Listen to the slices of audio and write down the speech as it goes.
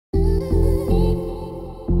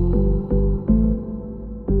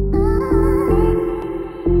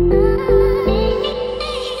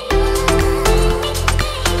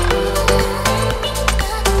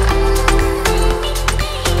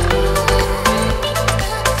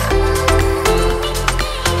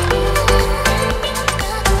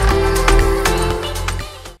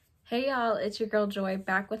it's your girl Joy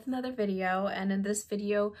back with another video, and in this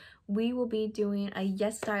video we will be doing a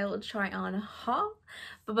YesStyle try on haul.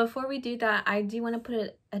 But before we do that, I do want to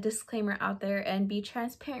put a disclaimer out there and be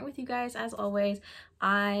transparent with you guys. As always,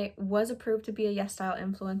 I was approved to be a YesStyle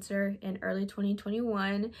influencer in early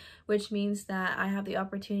 2021, which means that I have the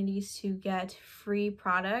opportunities to get free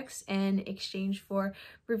products in exchange for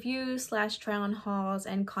reviews / try on hauls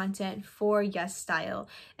and content for YesStyle.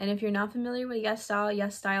 And if you're not familiar with YesStyle,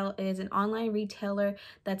 YesStyle is an online retailer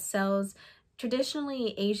that sells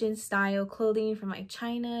traditionally Asian style clothing from like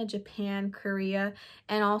China, Japan, Korea,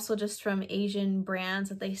 and also just from Asian brands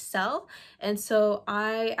that they sell. And so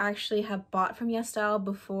I actually have bought from YesStyle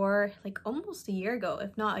before, like almost a year ago,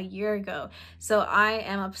 if not a year ago. So I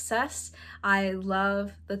am obsessed. I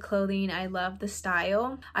love the clothing. I love the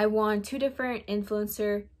style. I won 2 different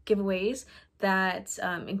influencer giveaways that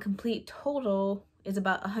in complete total is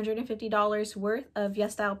about $150 worth of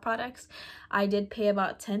YesStyle products. I did pay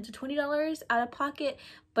about $10 to $20 out of pocket,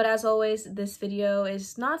 but as always, this video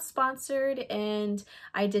is not sponsored and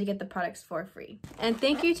I did get the products for free. And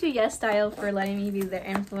thank you to YesStyle for letting me be their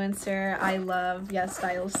influencer. I love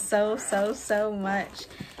YesStyle so much.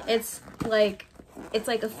 It's like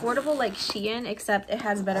affordable like Shein, except it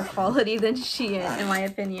has better quality than Shein in my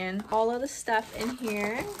opinion. All of the stuff in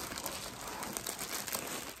here.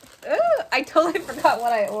 Ooh, I totally forgot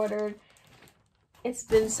what I ordered. It's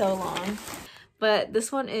been so long. But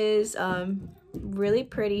this one is really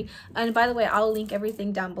pretty. And by the way, I'll link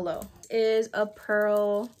everything down below. This is a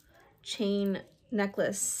pearl chain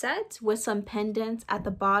necklace set with some pendants at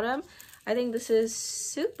the bottom. I think this is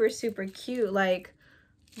super cute. Like,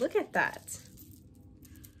 look at that.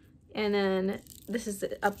 And then this is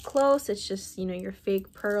up close. It's just, you know, your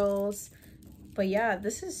fake pearls. But yeah,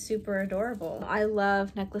 this is super adorable. I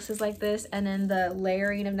love necklaces like this, and then the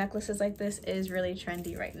layering of necklaces like this is really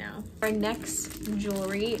trendy right now. Our next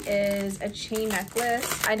jewelry is a chain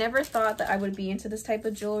necklace. I never thought that I would be into this type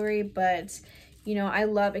of jewelry, but you know, I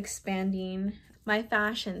love expanding my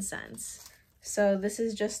fashion sense. So this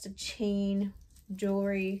is just a chain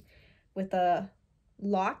jewelry with a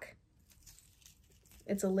lock.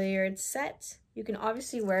 It's a layered set. You can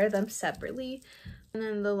obviously wear them separately, and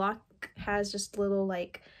then the lock has just little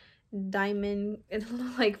like diamond and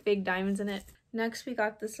little like fake diamonds in it. Next we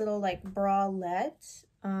got this little like bralette.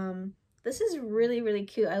 This is really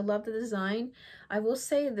cute. I love the design. I will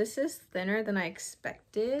say this is thinner than I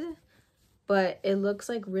expected, but it looks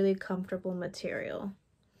like really comfortable material.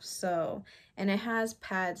 So, and it has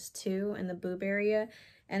pads too in the boob area.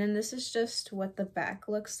 And then this is just what the back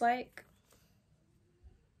looks like.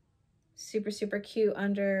 Super cute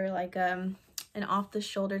under like an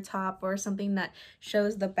off-the-shoulder top or something that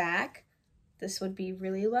shows the back. This would be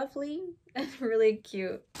really lovely and really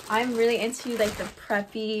cute. I'm really into like the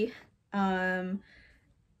preppy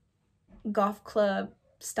golf club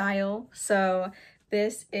style. So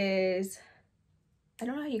this is, I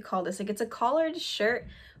don't know how you call this, like it's a collared shirt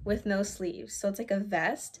with no sleeves. So it's like a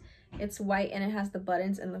vest. It's white and it has the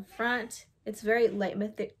buttons in the front. It's very light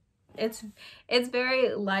it's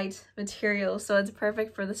very light material, so it's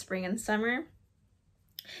perfect for the spring and summer.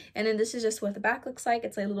 And then this is just what the back looks like.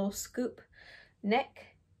 It's a little scoop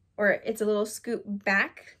neck, or it's a little scoop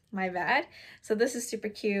back, my bad. So this is super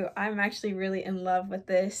cute. I'm actually really in love with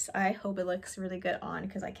this. I hope it looks really good on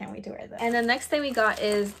because I can't wait to wear this. And the next thing we got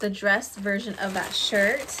is the dress version of that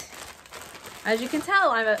shirt. As you can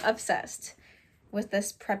tell, I'm obsessed with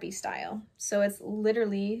this preppy style. So it's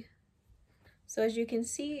literally, so as you can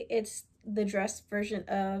see, it's the dress version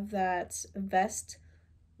of that vest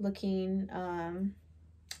looking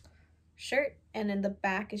shirt, and then the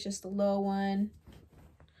back is just a low one.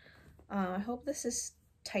 I hope this is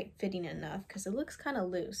tight fitting enough because it looks kind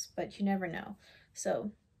of loose, but you never know.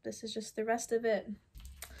 So this is just the rest of it.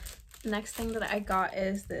 Next thing that I got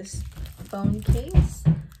is this phone case.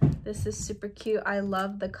 This is super cute. I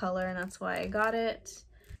love the color and that's why I got it.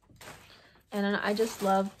 And then I just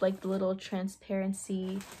love like the little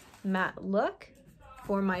transparency matte look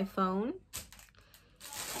for my phone.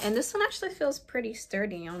 And this one actually feels pretty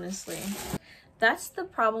sturdy, honestly. That's the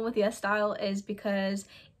problem with YesStyle, is because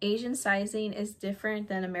Asian sizing is different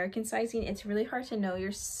than American sizing. It's really hard to know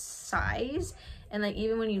your size. And like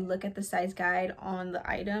even when you look at the size guide on the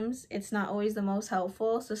items, it's not always the most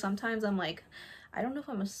helpful. So sometimes I'm like, I don't know if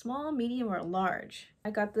I'm a small, medium, or large. I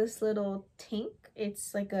got this little tank.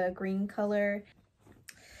 It's like a green color.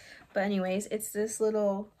 But anyways, it's this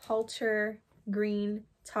little halter green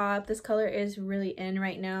top. This color is really in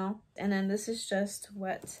right now. And then this is just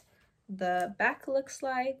what the back looks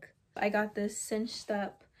like. I got this cinched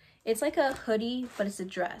up It's like a hoodie, but it's a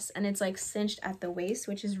dress, and it's like cinched at the waist,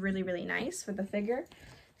 which is really, really nice for the figure.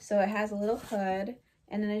 So it has a little hood,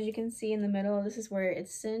 and then as you can see in the middle, this is where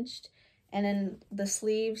it's cinched, and then the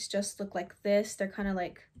sleeves just look like this. They're kind of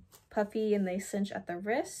like puffy and they cinch at the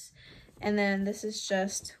wrists. And then this is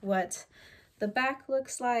just what the back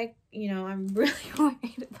looks like. You know, I'm really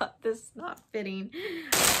worried about this not fitting.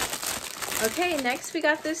 Okay, next we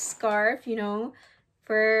got this scarf, you know,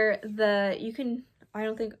 for the, you can, I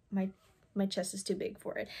don't think my chest is too big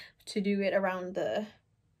for it to do it around the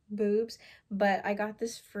boobs, but I got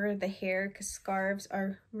this for the hair because scarves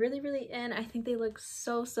are really, really in. I think they look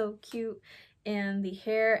so, so cute, and the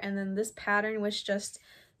hair, and then this pattern was just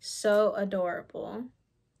so adorable.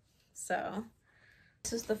 So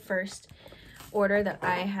this is the first order that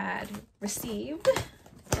I had received.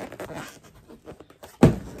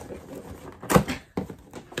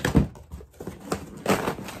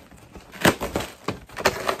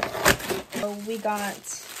 So we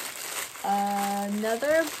got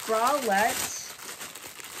another bralette.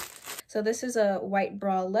 So this is a white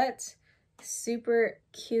bralette, super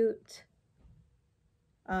cute.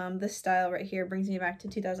 This style right here brings me back to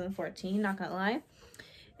 2014, not gonna lie.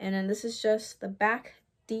 And then this is just the back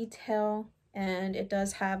detail, and it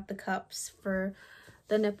does have the cups for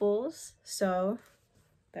the nipples. So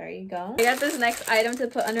there you go. I got this next item to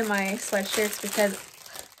put under my sweatshirts because,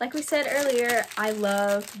 like we said earlier, I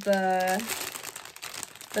love the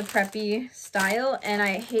preppy style, and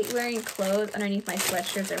I hate wearing clothes underneath my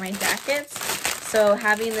sweatshirts or my jackets. So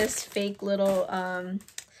having this fake little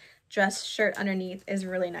dress shirt underneath is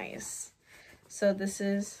really nice. So this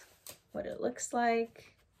is what it looks like.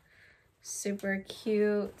 Super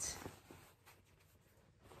cute.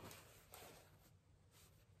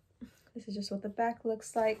 This is just what the back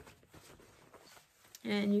looks like.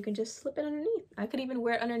 And you can just slip it underneath. I could even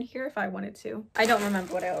wear it underneath here if I wanted to. I don't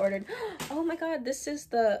remember what I ordered. Oh my god, this is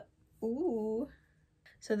the, ooh.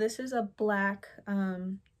 So this is a black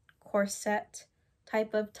corset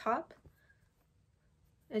type of top.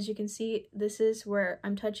 As you can see, this is where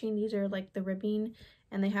I'm touching. These are like the ribbing,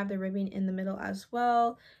 and they have the ribbing in the middle as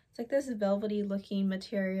well. It's like this velvety looking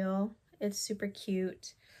material. It's super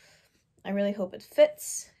cute. I really hope it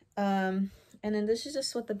fits. And then this is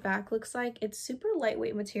just what the back looks like. It's super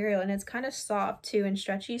lightweight material, and it's kind of soft too and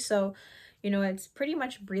stretchy. So, you know, it's pretty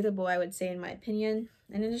much breathable, I would say, in my opinion.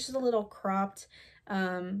 And it's just a little cropped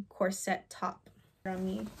corset top on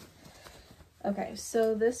me. Okay,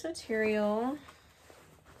 so this material,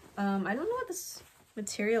 I don't know what this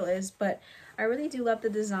material is, but I really do love the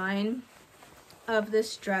design of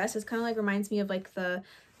this dress. It's kind of like reminds me of like the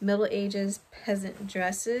Middle Ages peasant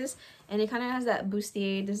dresses, and it kind of has that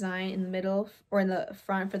bustier design in the middle or in the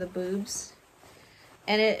front for the boobs,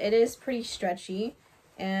 and it is pretty stretchy,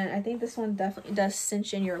 and I think this one definitely does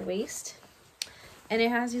cinch in your waist. And it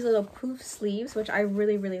has these little poof sleeves, which I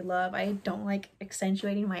really, really love. I don't like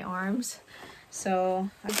accentuating my arms, so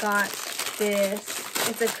I got this.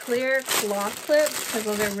 It's a clear claw clip because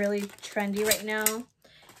those are really trendy right now,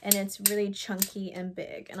 and it's really chunky and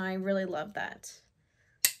big, and I really love that.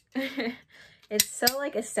 It's so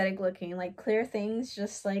like aesthetic looking. Like clear things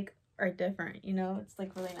just like are different, you know. It's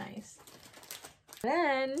like really nice.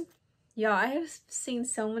 Then y'all, I have seen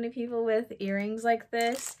so many people with earrings like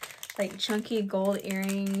this, like chunky gold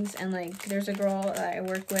earrings, and like there's a girl that I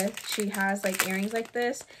work with, she has like earrings like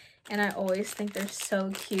this, and I always think they're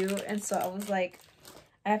so cute, and so I was like,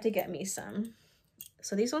 I have to get me some.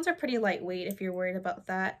 So these ones are pretty lightweight if you're worried about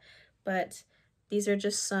that, but these are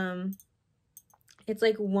just some, it's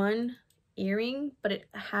like one earring, but it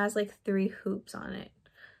has like 3 hoops on it,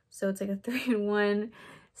 so it's like a 3-in-1.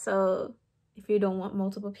 So if you don't want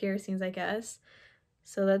multiple piercings, I guess.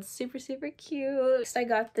 So that's super, super cute. Next, I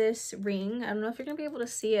got this ring. I don't know if you're gonna be able to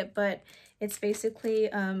see it, but it's basically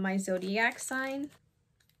my zodiac sign.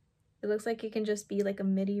 It looks like it can just be like a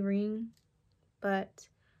midi ring, but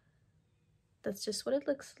that's just what it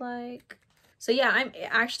looks like. So yeah,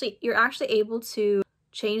 you're actually able to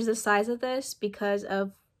change the size of this because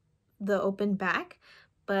of the open back,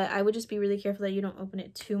 but I would just be really careful that you don't open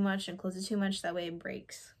it too much and close it too much, that way it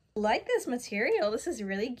breaks. I like this material. This is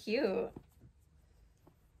really cute.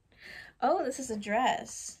 Oh, this is a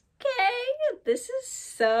dress. Okay, this is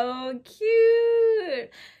so cute.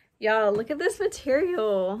 Y'all, look at this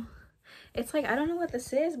material. It's like, I don't know what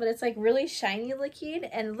this is, but it's like really shiny looking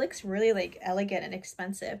and it looks really like elegant and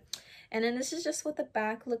expensive. And then this is just what the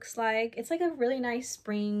back looks like. It's like a really nice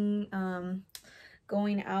spring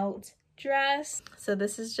going out dress. So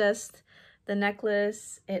this is just the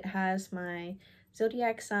necklace. It has my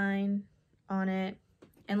zodiac sign on it.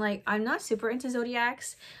 And like, I'm not super into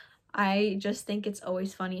zodiacs. I just think it's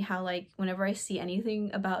always funny how like whenever I see anything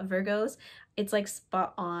about Virgos, it's like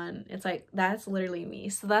spot on. It's like that's literally me.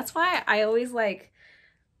 So that's why I always like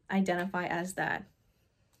identify as that.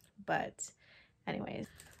 But anyways,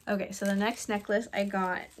 okay, so the next necklace I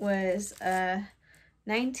got was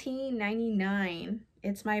 1999.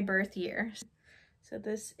 It's my birth year. So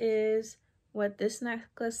this is what this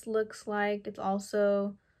necklace looks like. It's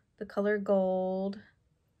also the color gold.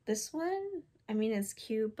 This one, I mean, it's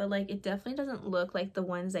cute, but like it definitely doesn't look like the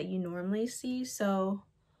ones that you normally see. So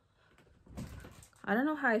I don't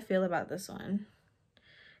know how I feel about this one,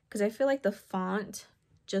 because I feel like the font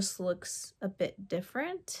just looks a bit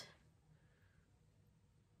different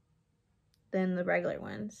than the regular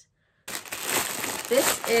ones.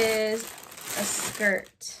 This is a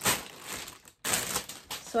skirt.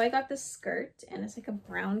 So I got this skirt and it's like a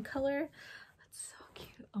brown color. It's so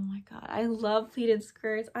cute. Oh my god, I love pleated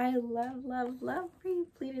skirts. I love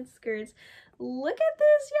pleated skirts. Look at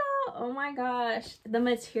this, y'all. Oh my gosh, the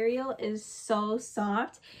material is so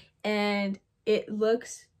soft and it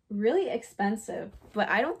looks really expensive, but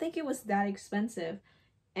I don't think it was that expensive.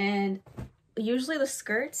 And usually the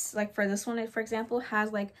skirts, like for this one, for example,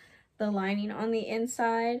 has like the lining on the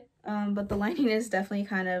inside, but the lining is definitely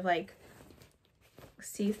kind of like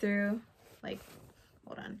see-through. Like,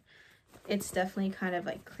 hold on, it's definitely kind of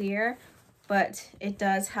like clear, but it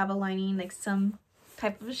does have a lining, like some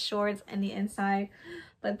type of shorts in the inside.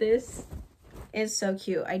 But this is so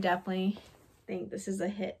cute. I definitely think this is a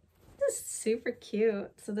hit. This is super cute.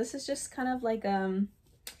 So this is just kind of like a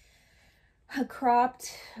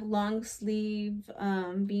cropped long sleeve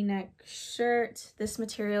v-neck shirt. This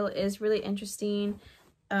material is really interesting.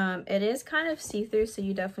 It is kind of see-through, so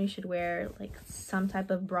you definitely should wear like some type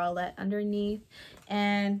of bralette underneath.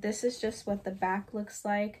 And this is just what the back looks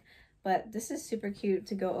like, but this is super cute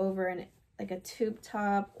to go over in like a tube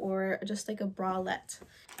top or just like a bralette.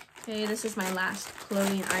 Okay, this is my last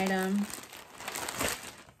clothing item.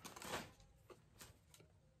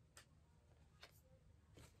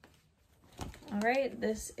 All right,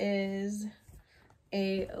 this is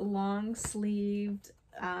a long sleeved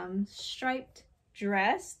striped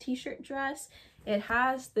dress, t-shirt dress. It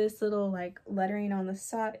has this little like lettering on the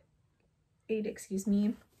side, excuse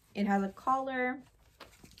me. It has a collar,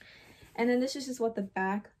 and then this is just what the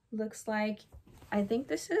back looks like. I think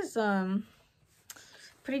this is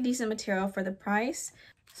pretty decent material for the price.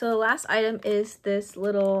 So the last item is this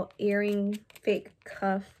little earring fake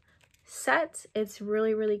cuff set. It's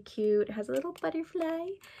really cute. It has a little butterfly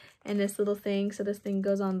and this little thing, so this thing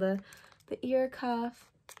goes on the ear cuff,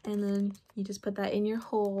 and then you just put that in your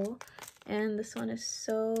hole. And this one is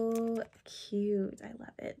so cute. I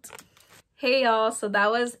love it. Hey y'all, so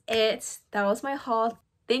that was it. That was my haul.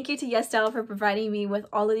 Thank you to YesStyle for providing me with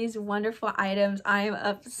all of these wonderful items. I am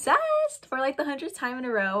obsessed for like the 100th time in a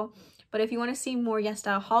row. But if you want to see more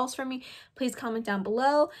YesStyle hauls from me, please comment down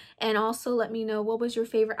below. And also let me know what was your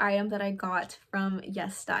favorite item that I got from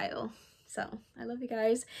YesStyle. So I love you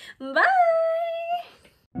guys. Bye!